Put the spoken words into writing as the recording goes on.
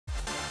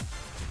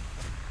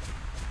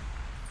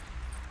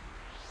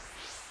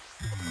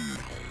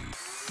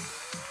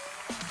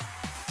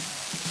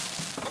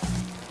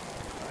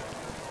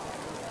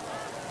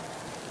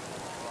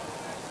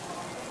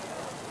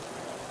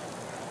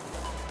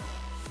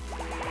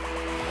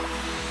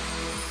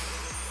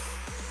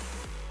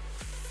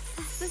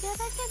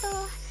だけど、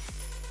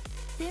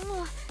で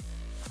も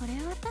これ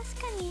は確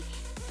かにち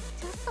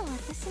ょっと渡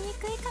しに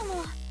くいか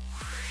も。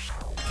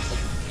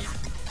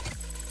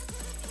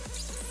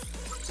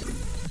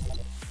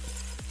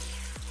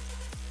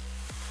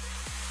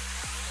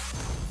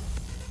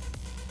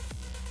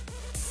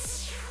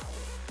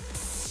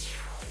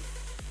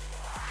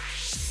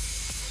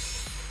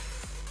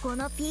こ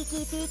のピーキ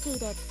ーピーキー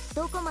で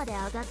どこまで上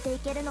がってい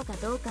けるのか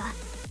どうか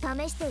試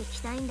してい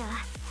きたいんだ。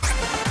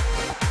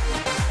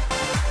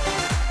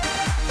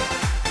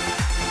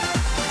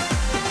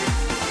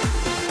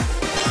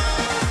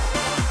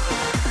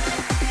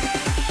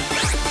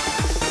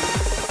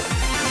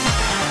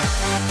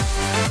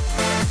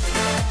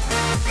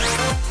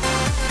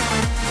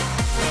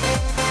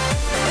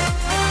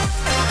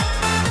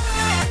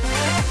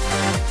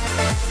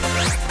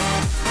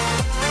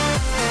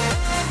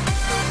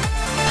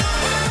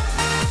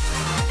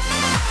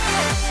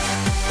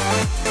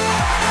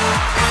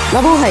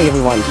Hello, hi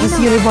everyone, this is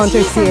Univ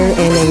here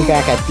and I'm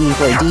back at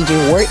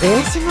D4DJ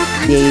Groovy.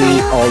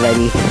 They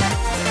already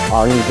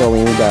are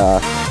going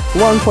the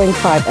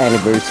 1.5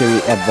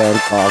 anniversary event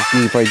of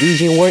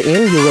D4DJ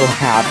Groovy. You will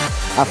have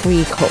a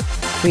free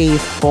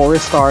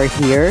 4-star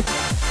here,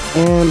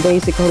 and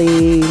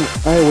basically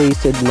I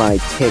wasted my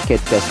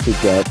ticket just to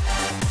get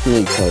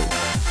Nico.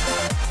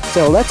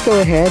 So let's go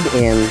ahead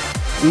and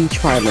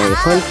retry my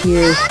hunt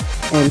here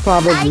and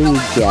probably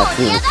get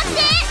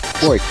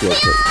Nico or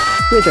Kyoko,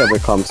 whichever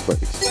comes first.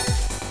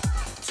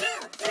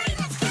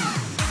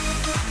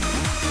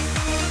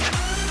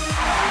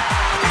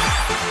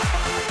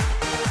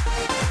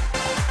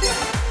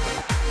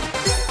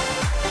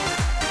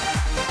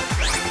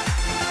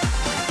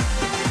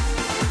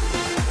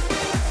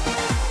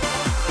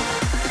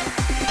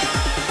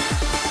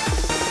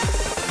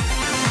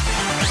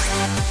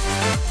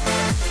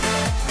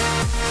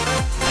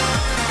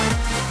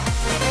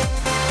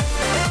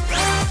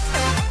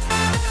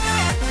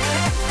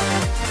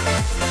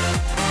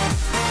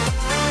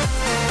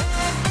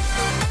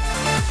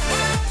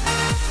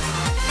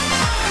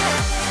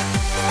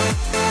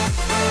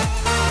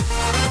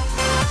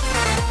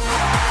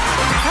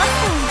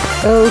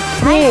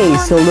 Okay,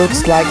 so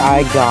looks like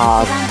I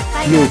got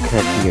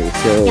Yuka here,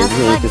 so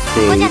need to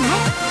say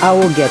I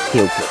will get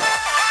Yuka.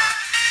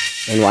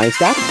 And why is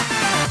that?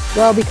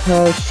 Well,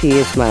 because she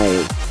is my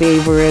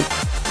favorite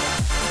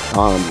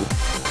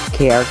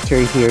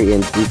character here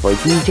in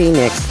D4DJ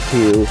next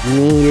to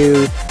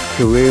Miyu,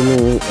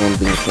 Kurumi,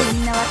 and Nico.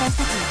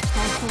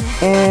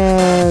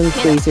 And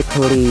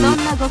basically,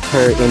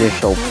 her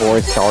initial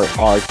 4-star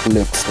arc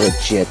looks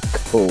legit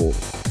cool.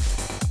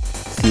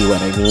 See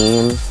what I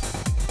mean?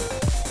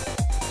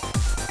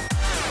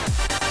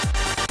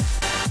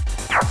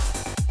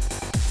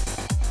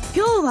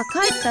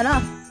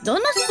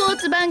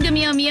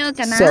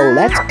 So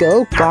let's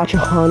go Gacha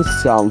hunt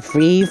some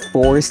free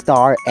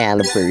 4-star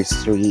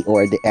anniversary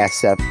or the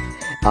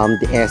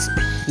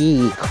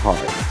SP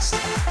cards.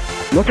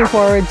 Looking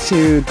forward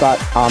to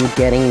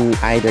getting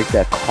either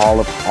the Call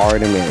of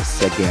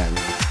Artemis again.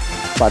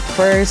 But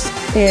first,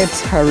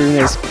 it's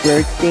Haruna's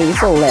birthday,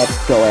 so let's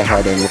go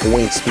ahead and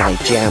waste my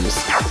gems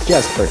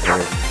just for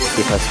her.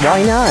 Because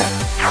why not?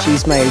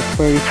 She's my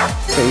first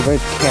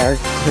favorite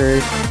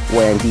character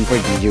when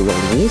D4DJ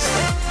released.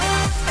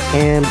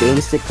 And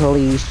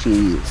basically,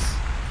 she's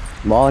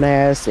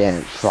modest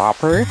and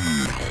proper.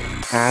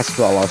 As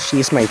well as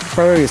she's my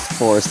first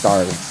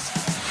 4-star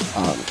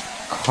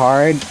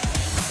card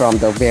from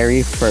the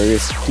very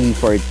first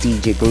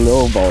D4DJ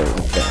Global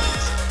event.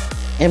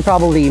 And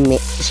probably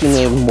she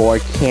made more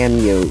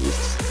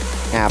cameos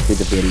after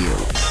the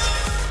videos.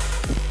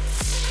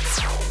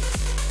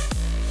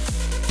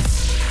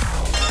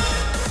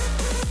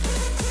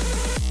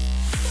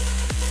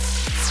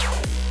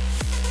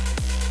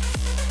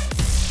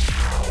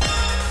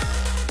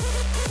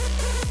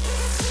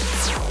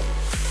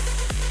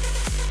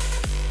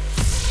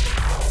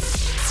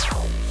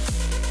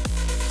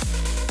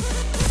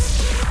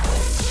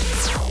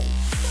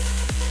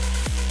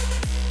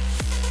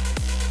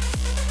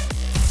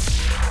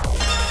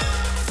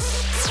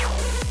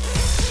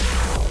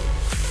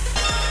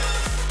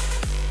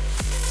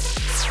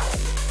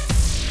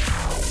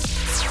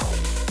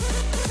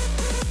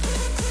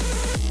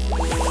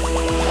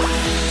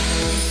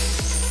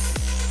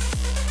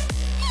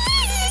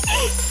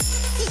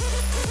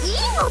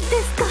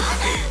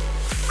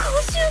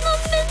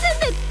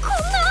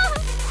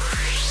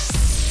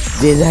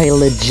 Did I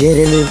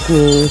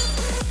legitimately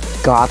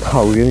got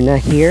Haruna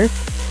here?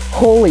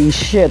 Holy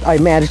shit, I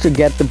managed to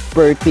get the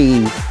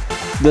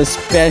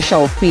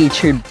special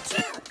featured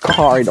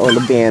card on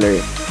the banner.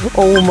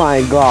 Oh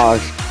my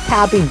gosh,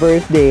 happy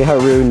birthday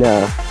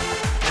Haruna.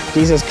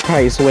 Jesus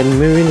Christ, when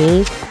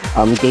Mooney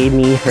gave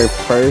me her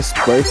first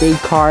birthday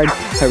card,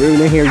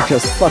 Haruna here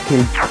just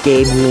fucking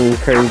gave me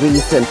her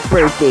recent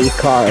birthday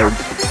card.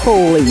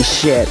 Holy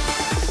shit.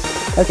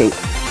 Okay,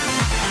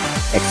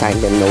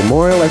 excitement no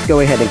more. Let's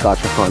go ahead and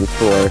Gacha hunt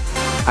for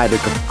either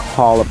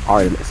Call of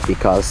Artemis,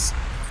 because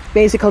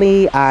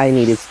basically I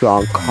needed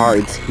strong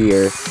cards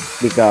here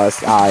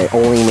because I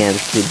only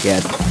managed to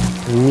get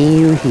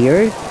Miyu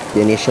here,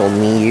 the initial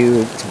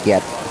Miyu to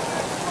get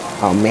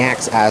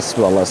max as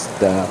well as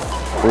the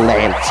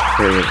length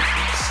for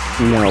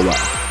Noah.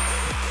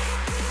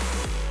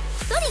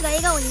 一人が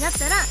笑顔になっ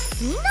たら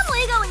みんなも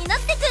笑顔になっ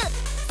てく、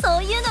そ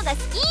ういうのが好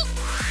き。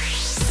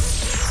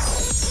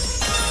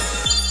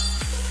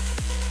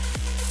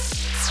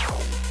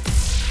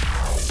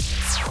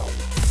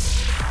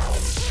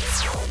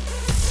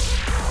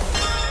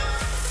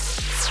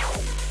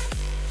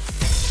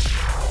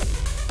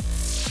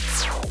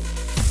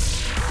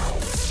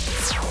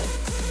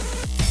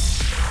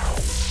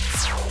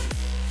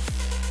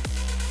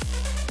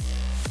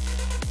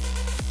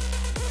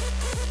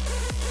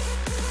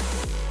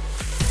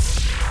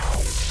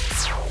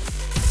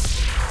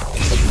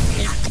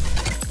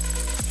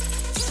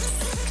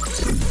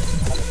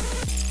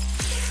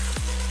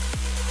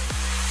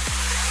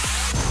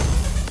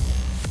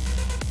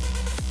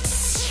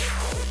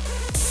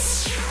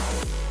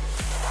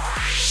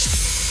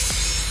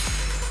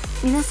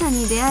皆さん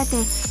に出会え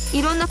て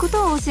いろんなこ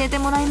とを教えて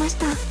もらいまし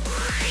た。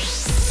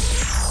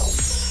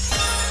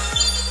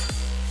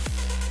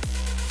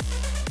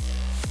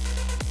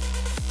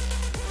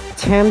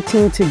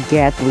Tempting to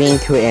get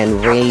Rinku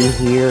and Ray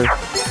here,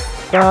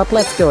 but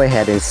let's go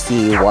ahead and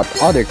see what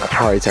other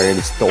cards are in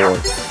store.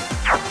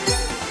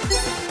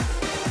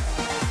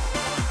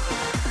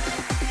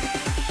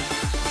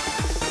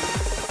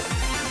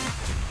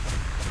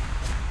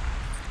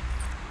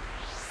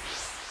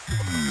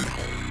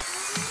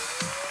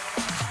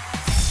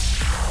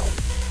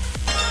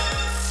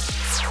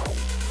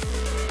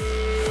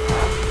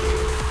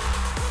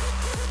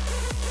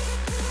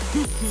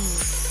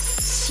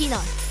シノ、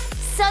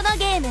その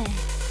ゲーム、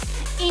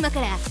今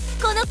から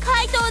この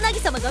怪盗なぎ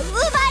様が奪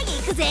いに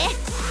行くぜ。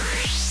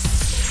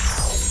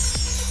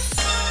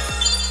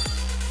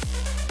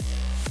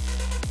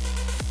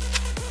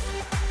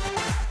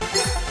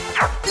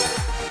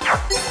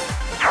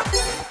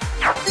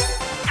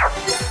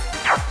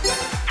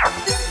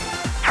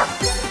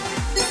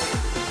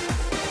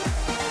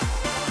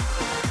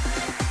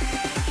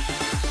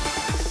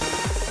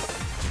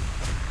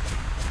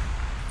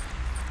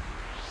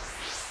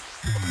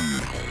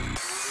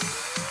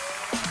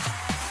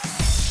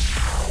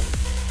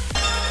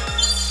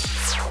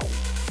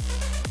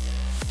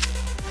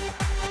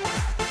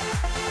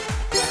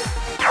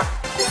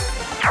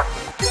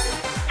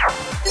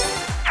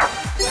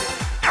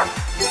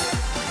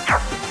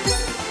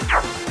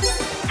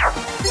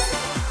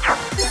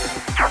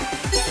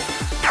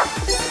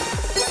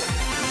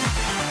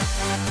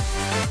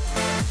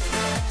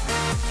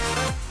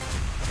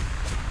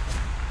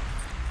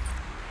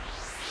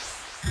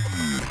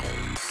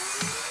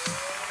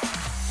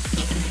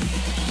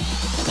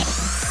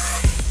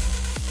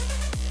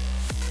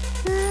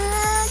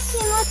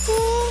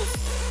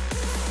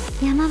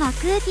山は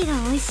空気が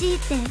美味しいっ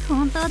て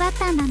本当だっ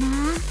たんだな。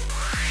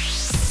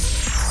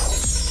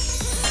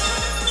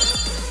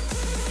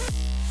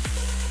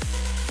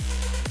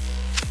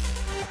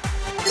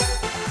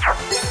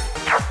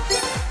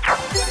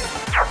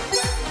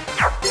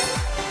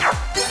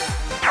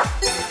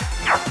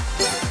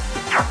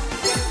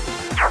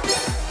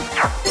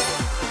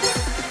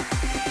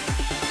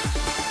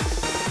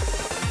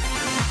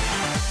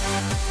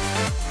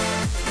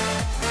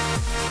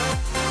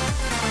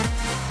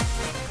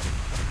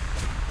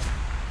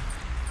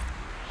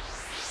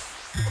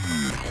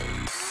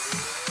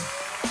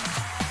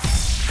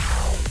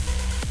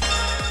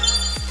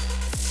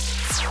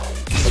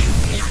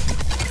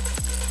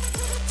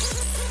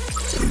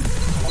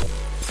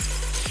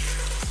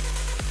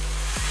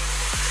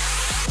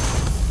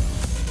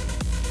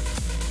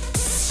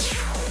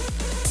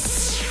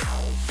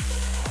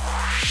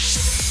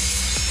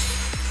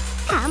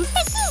完璧。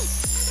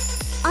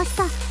明日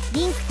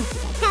リンクたち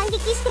が感激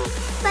して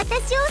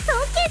私を尊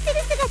敬す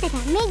る姿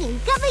が目に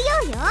浮かぶよ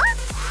うよ。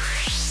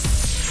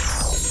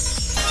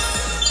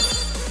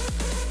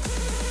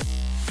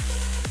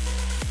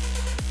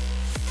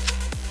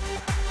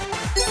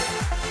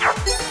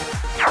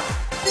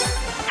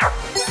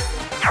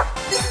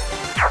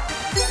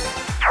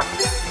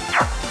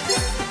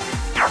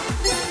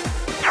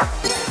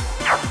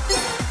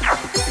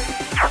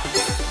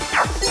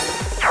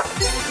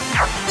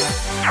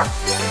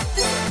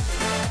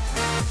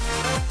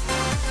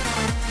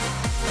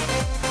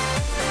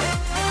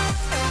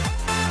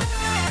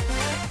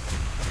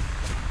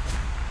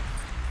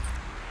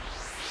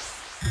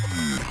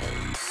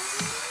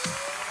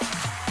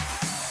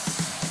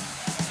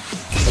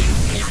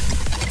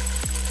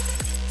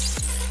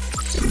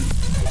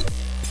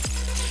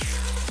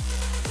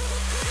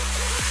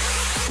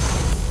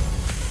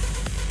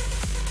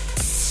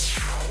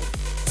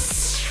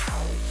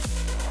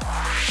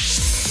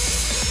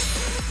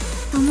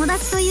友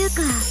達という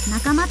か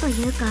仲間と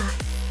いうか、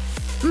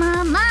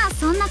まあ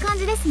そんな感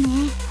じです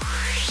ね。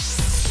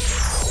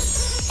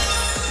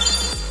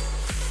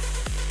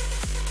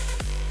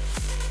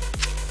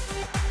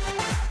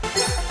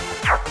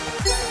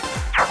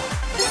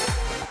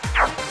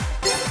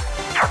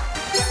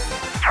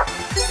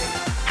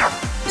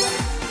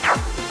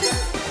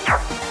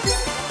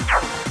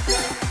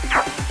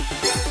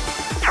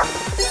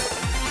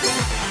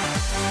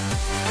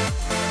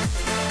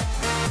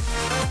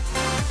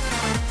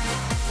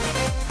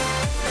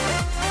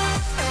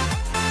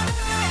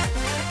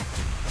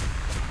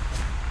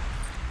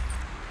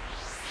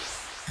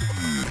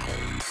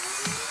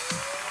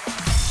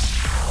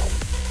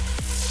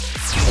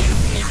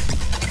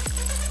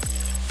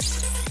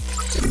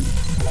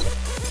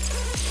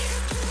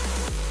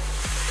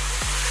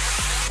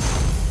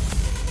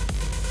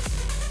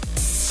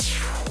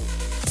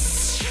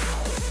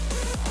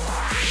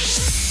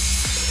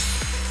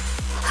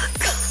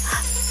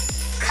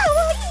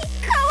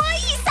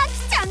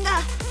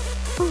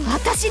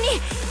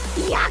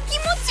やきも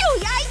ちを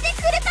焼いて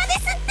くれたです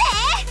って。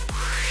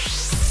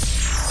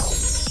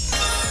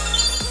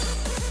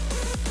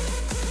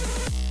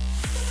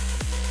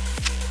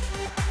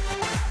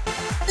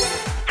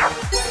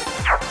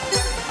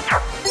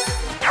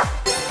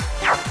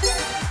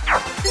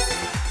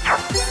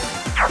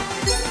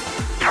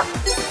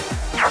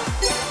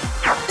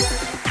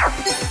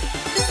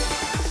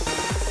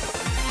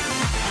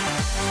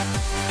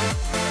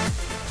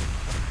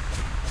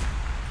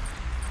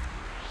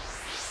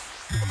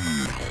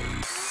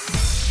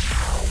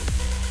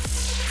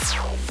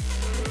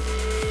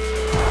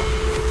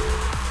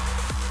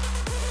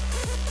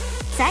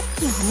さっ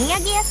きお土産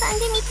屋さん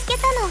で見つけ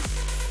た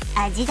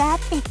の。味があっ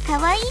て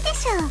可愛いで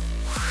しょ。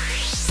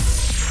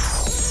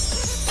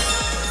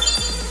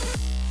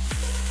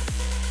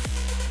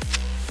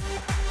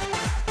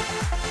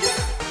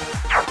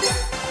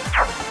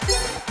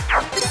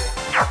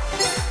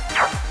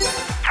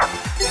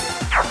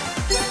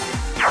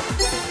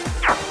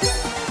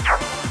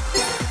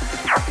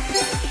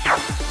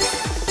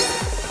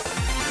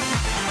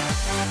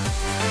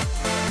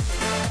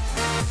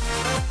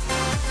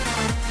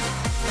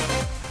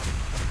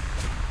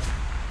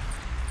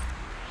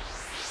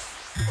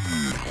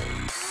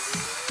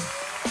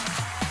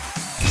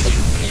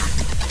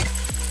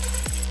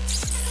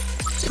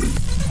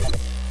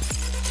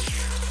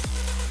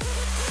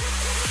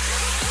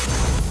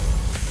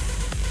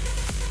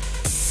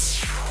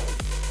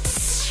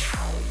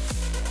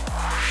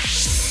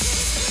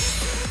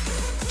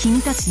君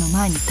たちの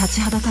前に立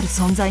ちはだかる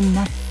存在に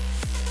なる。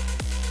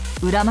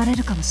恨まれ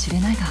るかもしれ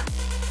ないが、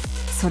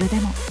それで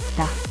も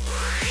だ。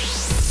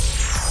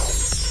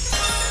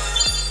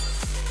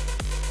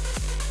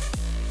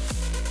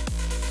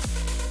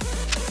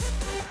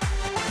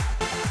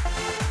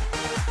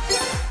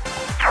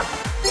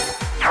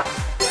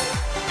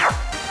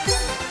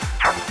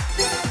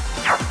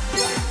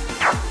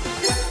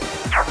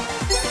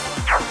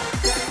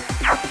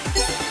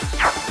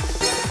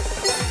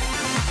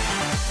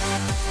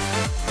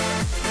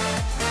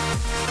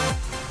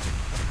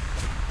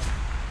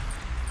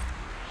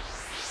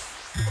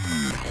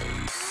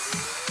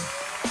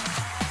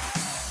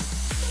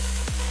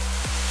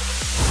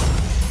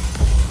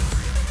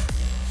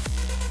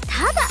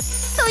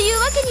という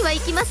わけにはい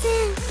きません。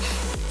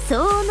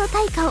相応の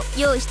対価を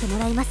用意しても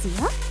らいますよ。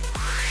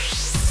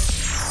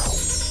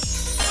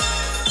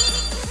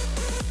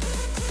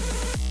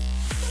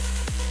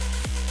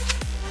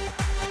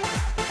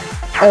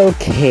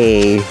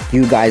Okay,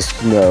 you guys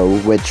know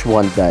which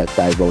one that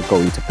I will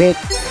going to pick,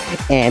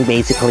 and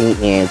basically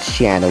it's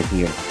channel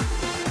here.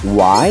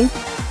 Why?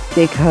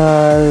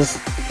 Because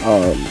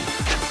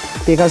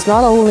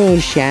not only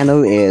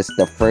Shano is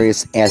the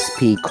first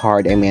SP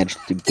card I managed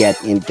to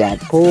get in that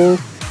pool,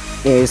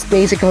 is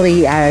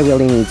basically I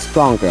really need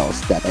strong girls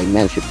that I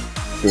mentioned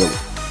earlier.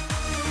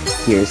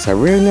 Here's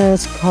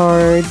Haruna's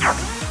card,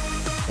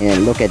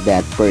 and look at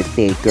that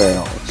birthday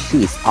girl,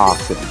 she's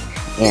awesome.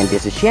 And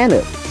this is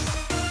Shano's,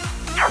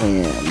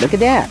 and look at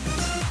that.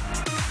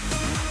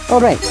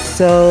 Alright,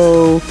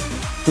 so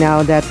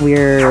now that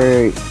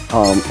we're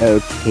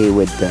okay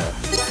with the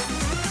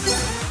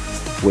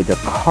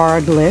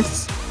card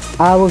list,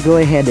 I will go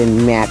ahead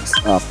and max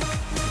up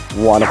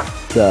one of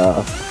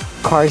the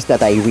cards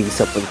that I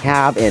recently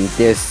have, and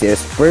this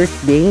is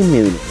Birthday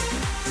Moon.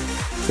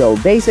 So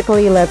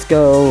basically, let's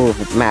go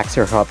max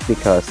her up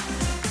because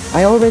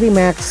I already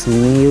maxed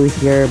Mew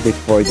here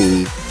before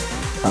the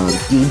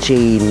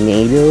DJ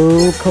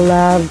NATO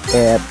collab.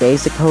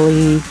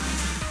 Basically,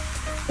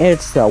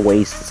 it's a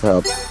waste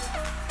of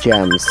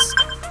gems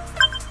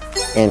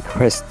and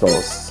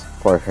crystals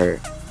for her,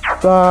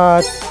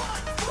 but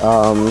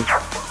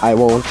I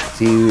won't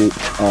do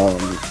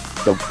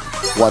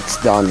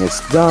what's done is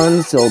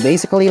done. So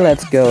basically,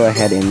 let's go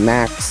ahead and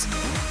max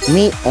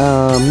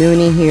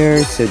Mooney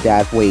here, so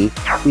that way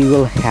we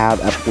will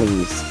have at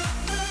least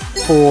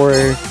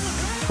four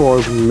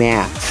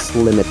max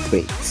limit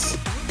breaks.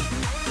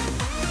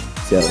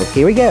 So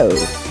here we go.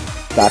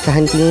 Gacha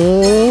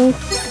hunting.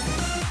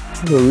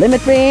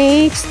 Limit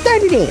break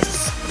started.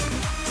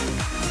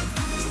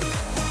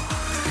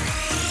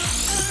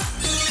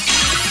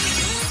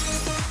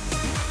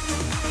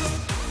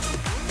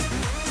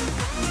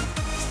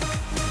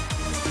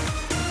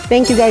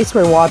 Thank you guys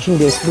for watching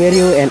this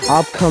video, and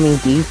upcoming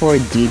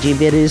D4DJ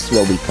videos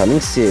will be coming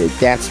soon.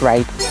 That's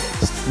right,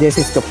 this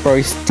is the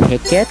first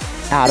ticket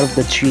out of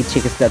the 3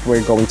 tickets that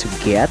we're going to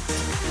get.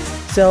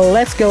 So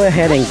let's go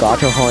ahead and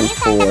gacha hunt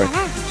for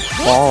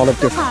all of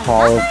the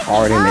Hall of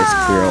Artemis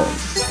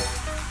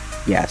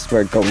girls. Yes,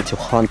 we're going to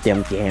hunt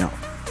them down.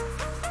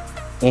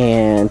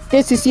 And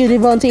this is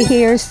Univ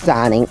here,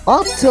 signing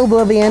off to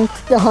Oblivion.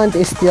 The hunt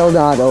is still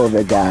not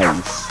over,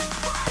 guys.